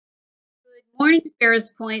Morning,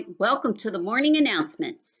 Sparrows Point. Welcome to the morning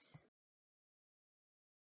announcements.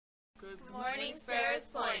 Good morning, Sparrows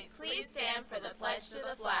Point. Please stand for the pledge to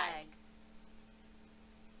the flag.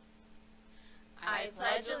 I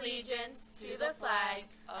pledge allegiance to the flag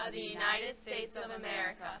of the United States of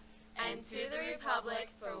America and to the republic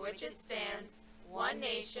for which it stands, one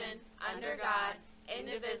nation, under God,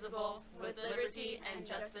 indivisible, with liberty and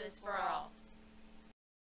justice for all.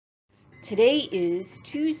 Today is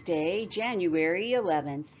Tuesday, January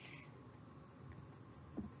 11th.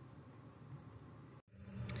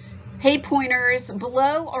 Hey Pointers,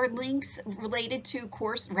 below are links related to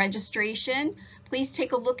course registration. Please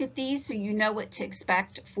take a look at these so you know what to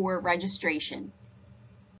expect for registration.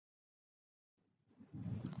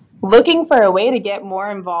 Looking for a way to get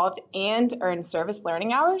more involved and earn service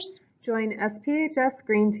learning hours? Join SPHS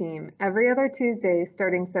Green Team every other Tuesday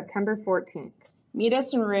starting September 14th. Meet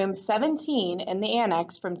us in room 17 in the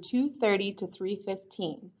annex from 2:30 to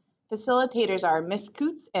 3:15. Facilitators are Miss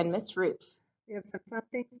Coots and Miss Ruth. We have some fun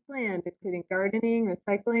things planned, including gardening,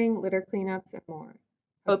 recycling, litter cleanups, and more.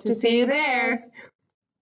 Hope to see you there.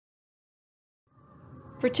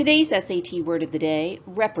 For today's SAT word of the day,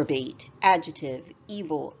 reprobate, adjective,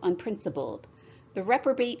 evil, unprincipled. The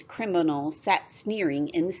reprobate criminal sat sneering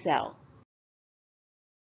in the cell.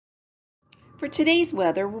 For today's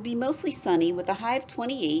weather will be mostly sunny with a high of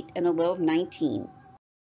 28 and a low of 19.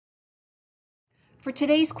 For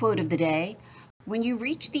today's quote of the day, when you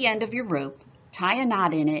reach the end of your rope, tie a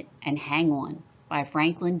knot in it and hang on, by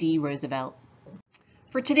Franklin D. Roosevelt.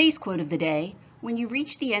 For today's quote of the day, when you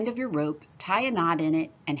reach the end of your rope, tie a knot in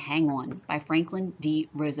it and hang on, by Franklin D.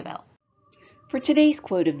 Roosevelt. For today's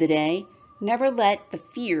quote of the day, never let the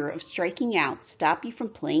fear of striking out stop you from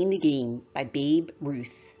playing the game, by Babe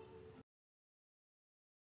Ruth.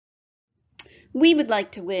 We would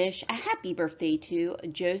like to wish a happy birthday to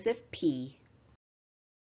Joseph P.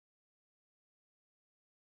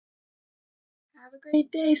 Have a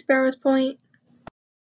great day, Sparrows Point.